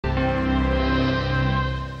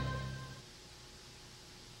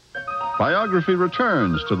Biography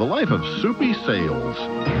returns to the life of Soupy Sales.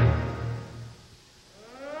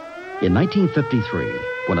 In 1953,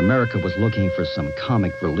 when America was looking for some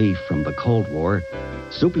comic relief from the Cold War,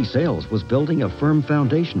 Soupy Sales was building a firm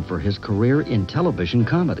foundation for his career in television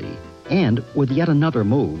comedy. And with yet another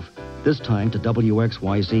move, this time to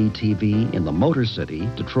WXYZ TV in the Motor City,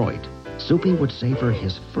 Detroit, Soupy would savor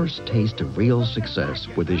his first taste of real success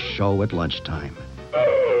with his show at lunchtime.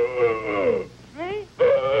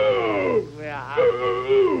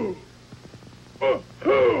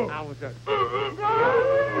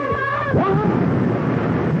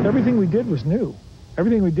 Everything we did was new.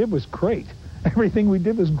 Everything we did was great. Everything we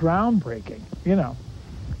did was groundbreaking. You know,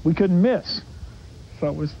 we couldn't miss. So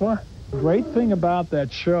it was fun. The great thing about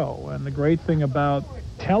that show and the great thing about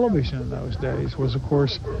television in those days was, of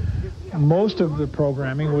course, most of the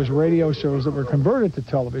programming was radio shows that were converted to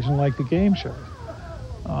television, like the game shows.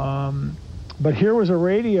 But here was a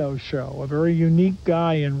radio show, a very unique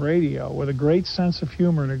guy in radio with a great sense of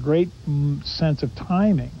humor and a great sense of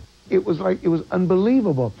timing. It was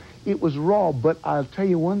unbelievable. It was raw, but I'll tell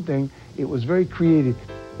you one thing, it was very creative.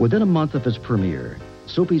 Within a month of its premiere,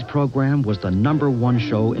 Soupy's program was the #1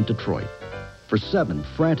 show in Detroit. For 7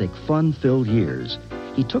 frantic, fun-filled years,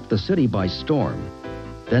 he took the city by storm,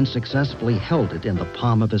 then successfully held it in the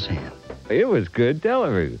palm of his hand. It was good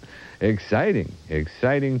television. Exciting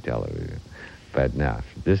television. But now,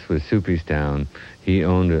 this was Soupy's town. He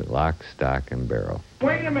owned it lock, stock, and barrel.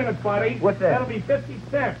 Wait a minute, buddy. What's that? That'll be 50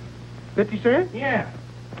 cents. 50 cents? Yeah.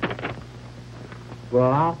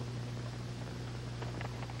 Well,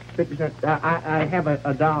 50 cents. I have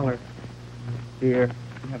a dollar here.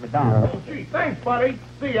 I have a dollar. Oh, gee, thanks, buddy.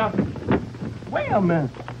 See ya. Wait a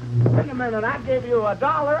minute. I gave you a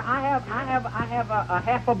dollar. I have a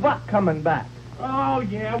half a buck coming back. Oh,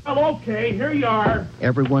 yeah. Well, okay. Here you are.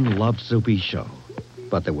 Everyone loved Soupy's show,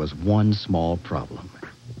 but there was one small problem.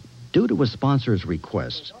 Due to his sponsor's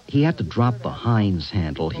request, he had to drop the Hines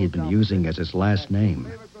handle he'd been using as his last name.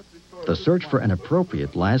 The search for an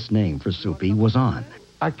appropriate last name for Soupy was on.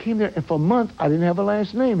 I came there, and for a month, I didn't have a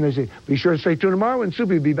last name. And they said, be sure to stay tuned tomorrow, and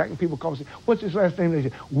Soupy will be back. And people call and say, what's his last name? And they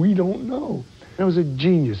said, we don't know. There was a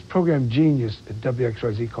genius, program genius at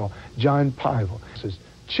WXYZ called John Pivel. He says,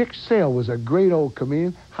 Chick Sale was a great old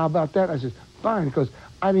comedian. How about that? I said, fine, because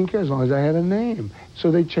I didn't care as long as I had a name. So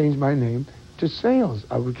they changed my name to Sales.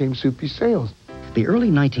 I became Soupy Sales. The early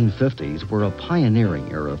 1950s were a pioneering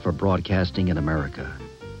era for broadcasting in America.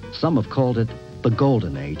 Some have called it the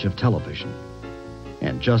golden age of television.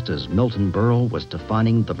 And just as Milton Berle was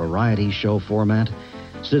defining the variety show format,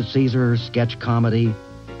 Sid Caesar, sketch comedy,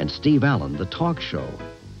 and Steve Allen, the talk show,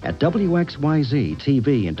 at WXYZ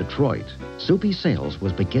TV in Detroit, Soupy Sales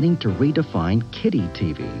was beginning to redefine kiddie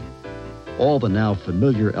TV. All the now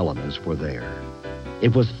familiar elements were there.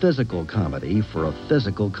 It was physical comedy for a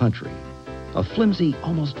physical country, a flimsy,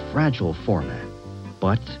 almost fragile format,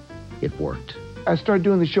 but it worked. I started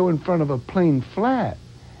doing the show in front of a plain flat,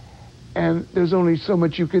 and there's only so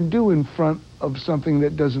much you can do in front of something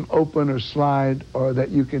that doesn't open or slide or that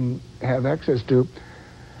you can have access to.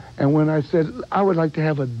 And when I said I would like to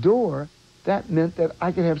have a door, that meant that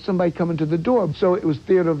I could have somebody come into the door. So it was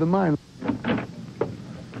theater of the mind.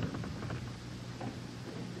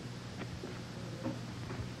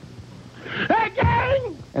 Hey,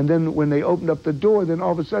 gang! And then when they opened up the door, then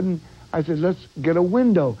all of a sudden I said, let's get a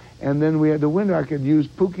window. And then we had the window. I could use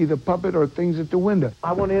Pookie the puppet or things at the window.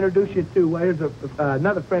 I want to introduce you to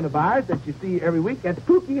another friend of ours that you see every week. That's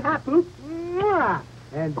Pookie. Hi, Pook.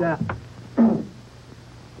 And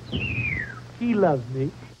he loves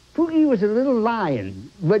me. Pookie was a little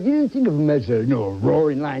lion, but you didn't think of him as a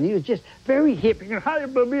roaring lion. He was just very hip. Hi,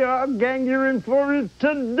 baby, I'll gang you in for it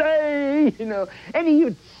today, And he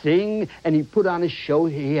would sing, and he put on a show.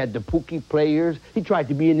 He had the Pookie players. He tried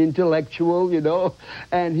to be an intellectual,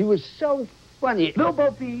 and he was so funny. Little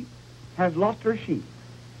Bo Peep has lost her sheep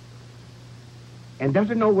and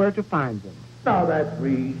doesn't know where to find them. Now, that's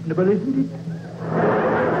reasonable, isn't it?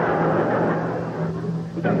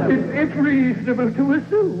 It's reasonable to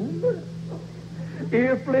assume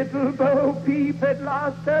if little Bo Peep had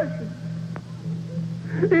lost her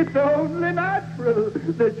sheep, it's only natural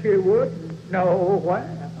that she would know where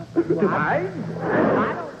to find.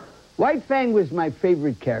 White Fang was my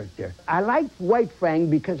favorite character. I liked White Fang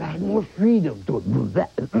because I had more freedom to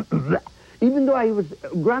even though I was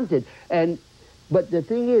grunted. But the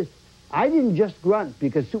thing is, I didn't just grunt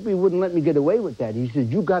because Soupy wouldn't let me get away with that. He said,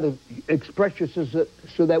 you got to express yourself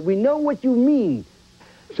so that we know what you mean.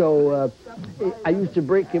 So I used to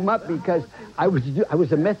break him up because I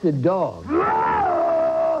was a method dog.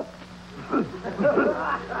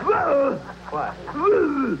 What?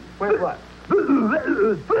 Wait, what?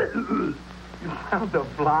 You found a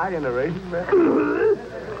fly in a raisin bed?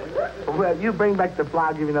 Well, you bring back the fly,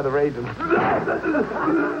 I'll give you another raisin.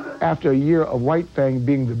 After a year of White Fang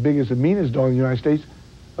being the biggest and meanest dog in the United States,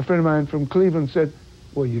 a friend of mine from Cleveland said,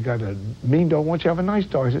 well, you got a mean dog, why don't you have a nice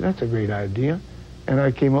dog? I said, that's a great idea. And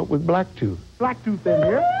I came up with Blacktooth. Blacktooth in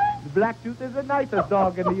here. Blacktooth is the nicest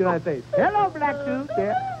dog in the United States. Hello, Blacktooth.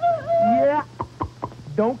 Yeah.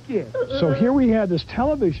 Don't kid. So here we had this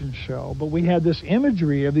television show, but we had this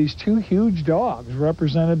imagery of these two huge dogs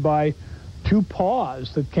represented by two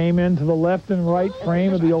paws that came into the left and right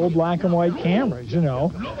frame of the old black and white cameras, you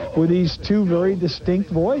know, with these two very distinct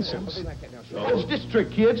voices. This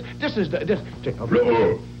trick, kids. This is this trick.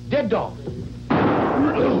 Dead dog.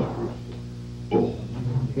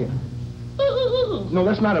 Here. No,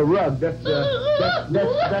 that's not a rug. That's.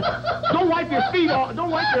 Don't wipe your feet off. Don't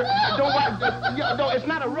wipe. No, it's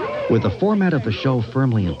not a rug. With the format of the show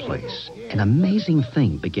firmly in place, an amazing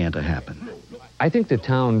thing began to happen. I think the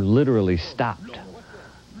town literally stopped.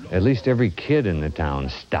 At least every kid in the town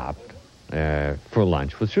stopped for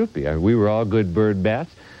lunch with Soupy. We were all good bird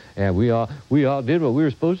bats, and we all did what we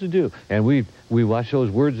were supposed to do. And we watched those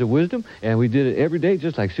words of wisdom, and we did it every day,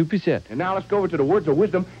 just like Soupy said. And now let's go over to the words of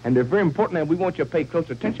wisdom, and they're very important, and we want you to pay close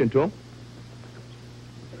attention to them.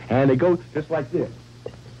 And they go just like this.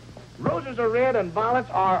 Roses are red and violets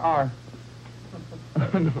are...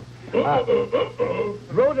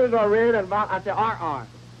 roses are red and violets... I say R.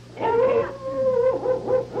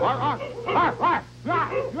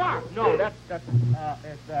 No,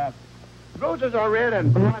 it's... Roses are red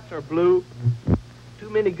and violets are blue. Too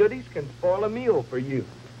many goodies can spoil a meal for you.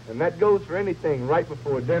 And that goes for anything right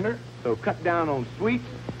before dinner. So cut down on sweets,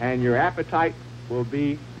 and your appetite will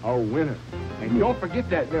be a winner. And don't forget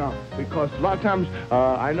that now, because a lot of times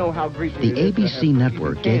I know how greasy The it is to ABC have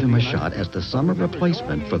network piece of gave him a candy, shot as the summer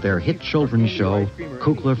replacement for their hit children's show,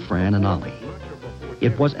 Kukla, Fran, and Ollie.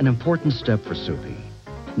 It was an important step for Soupy.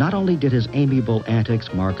 Not only did his amiable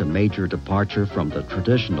antics mark a major departure from the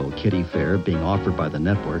traditional kiddie fare being offered by the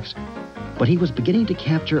networks, but he was beginning to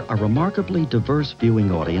capture a remarkably diverse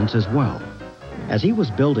viewing audience as well. As he was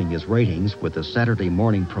building his ratings with the Saturday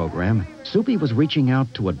morning program, Soupy was reaching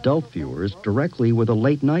out to adult viewers directly with a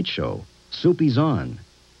late-night show, Soupy's On,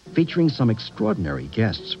 featuring some extraordinary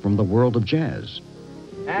guests from the world of jazz.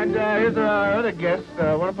 And here's our other guest,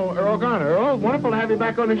 wonderful Earl Garner. Earl, wonderful to have you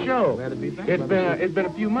back on the show. It's been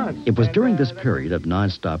a few months. It was during this period of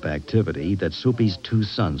nonstop activity that Soupy's two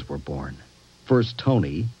sons were born. First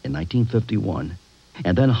Tony in 1951,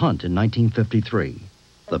 and then Hunt in 1953.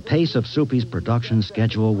 The pace of Soupy's production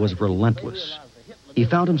schedule was relentless. He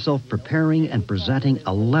found himself preparing and presenting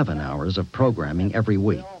 11 hours of programming every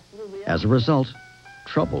week. As a result,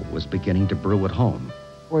 trouble was beginning to brew at home.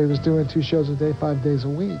 Well, he was doing 2 shows a day, 5 days a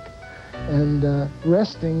week, and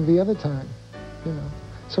resting the other time, you know.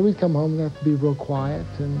 So we'd come home and have to be real quiet,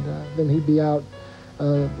 and then he'd be out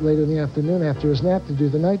later in the afternoon after his nap to do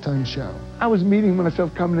the nighttime show. I was meeting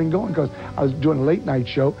myself coming and going because I was doing a late night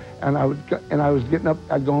show, and I was getting up.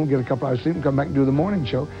 I'd go home, get a couple hours sleep, and come back and do the morning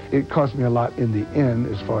show. It cost me a lot in the end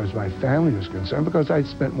as far as my family was concerned because I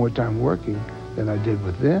spent more time working than I did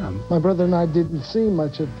with them. My brother and I didn't see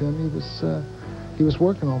much of him. He was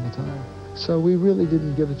working all the time, so we really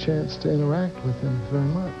didn't get a chance to interact with him very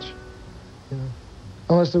much, you know,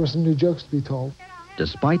 unless there were some new jokes to be told.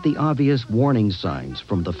 Despite the obvious warning signs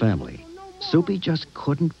from the family, Soupy just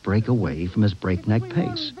couldn't break away from his breakneck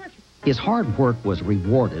pace. His hard work was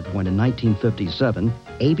rewarded when in 1957,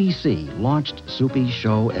 ABC launched Soupy's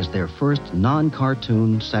show as their first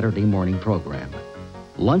non-cartoon Saturday morning program.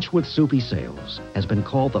 Lunch with Soupy Sales has been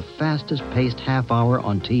called the fastest-paced half-hour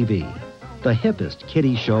on TV, the hippest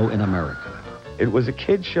kiddie show in America. It was a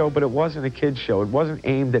kid show, but it wasn't a kid show. It wasn't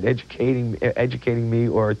aimed at educating me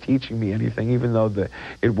or teaching me anything, even though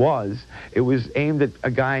it was. It was aimed at a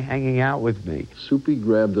guy hanging out with me. Soupy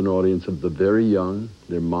grabbed an audience of the very young,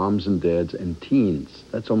 their moms and dads, and teens.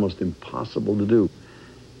 That's almost impossible to do.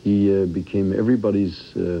 He became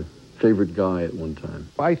everybody's favorite guy at one time.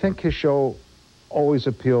 I think his show always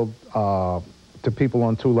appealed to people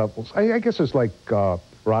on 2 levels. I guess it's like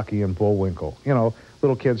Rocky and Bullwinkle. You know,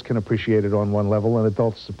 little kids can appreciate it on one level and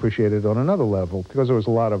adults appreciate it on another level because there was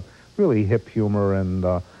a lot of really hip humor and,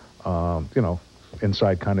 you know,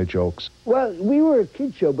 inside kind of jokes. Well, we were a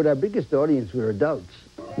kid show, but our biggest audience were adults.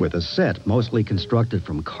 With a set mostly constructed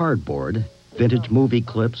from cardboard, vintage movie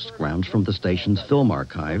clips scrounged from the station's film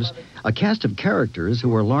archives, a cast of characters who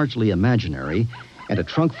were largely imaginary, and a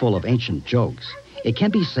trunk full of ancient jokes, it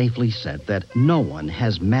can be safely said that no one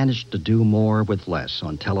has managed to do more with less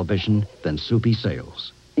on television than Soupy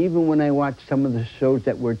Sales. Even when I watch some of the shows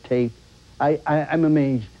that were taped, I'm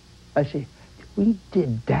amazed. I say, we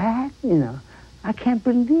did that? You know, I can't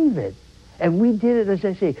believe it. And we did it, as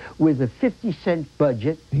I say, with a 50-cent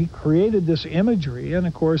budget. He created this imagery, and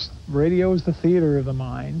of course, radio is the theater of the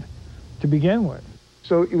mind to begin with.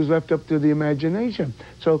 So it was left up to the imagination.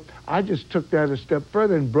 So I just took that a step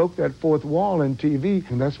further and broke that fourth wall in TV.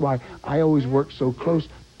 And that's why I always worked so close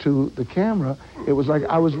to the camera. It was like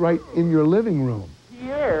I was right in your living room.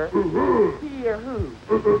 Pierre? Pierre who?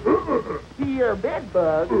 Pierre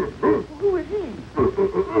Bedbug? Who is he?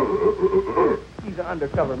 He's an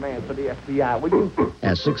undercover man for the FBI. Will you?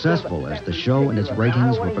 As successful as the show and its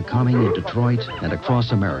ratings were becoming in Detroit and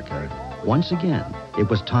across America, once again, it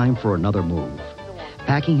was time for another move.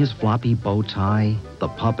 Packing his floppy bow tie, the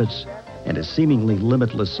puppets, and his seemingly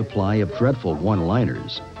limitless supply of dreadful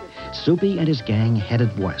one-liners, Soupy and his gang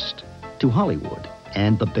headed west to Hollywood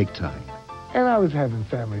and the big time. And I was having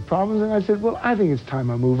family problems, and I said, well, I think it's time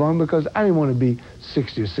I move on, because I didn't want to be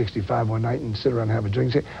 60 or 65 one night and sit around and have a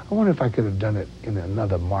drink and say, I wonder if I could have done it in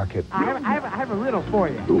another market. I have a riddle for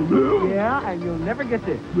you. Yeah, and you'll never get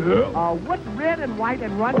this. What's red and white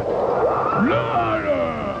and run?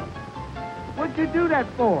 What'd you do that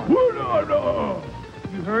for?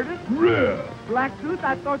 You heard it? Yeah. Black Tooth,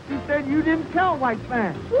 I thought you said you didn't tell White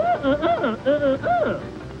Fang.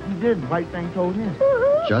 You didn't. White Fang told him.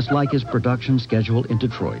 Just like his production schedule in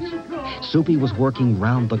Detroit, Soupy was working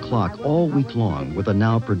round the clock all week long with the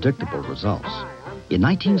now predictable results. In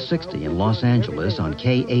 1960 in Los Angeles on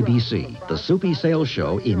KABC, the Soupy Sales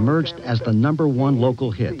Show emerged as the #1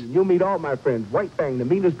 local hit. You'll meet all my friends. White Fang, the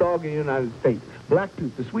meanest dog in the United States. Black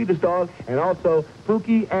Tooth, the sweetest dog, and also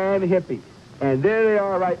Pookie and Hippie. And there they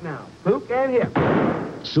are right now, Pook and Hip.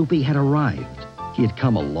 Soupy had arrived. He had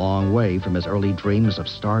come a long way from his early dreams of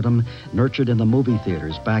stardom, nurtured in the movie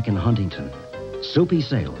theaters back in Huntington. Soupy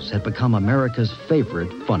Sales had become America's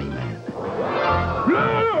favorite funny man.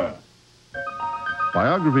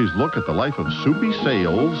 Biography's look at the life of Soupy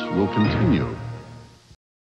Sales will continue.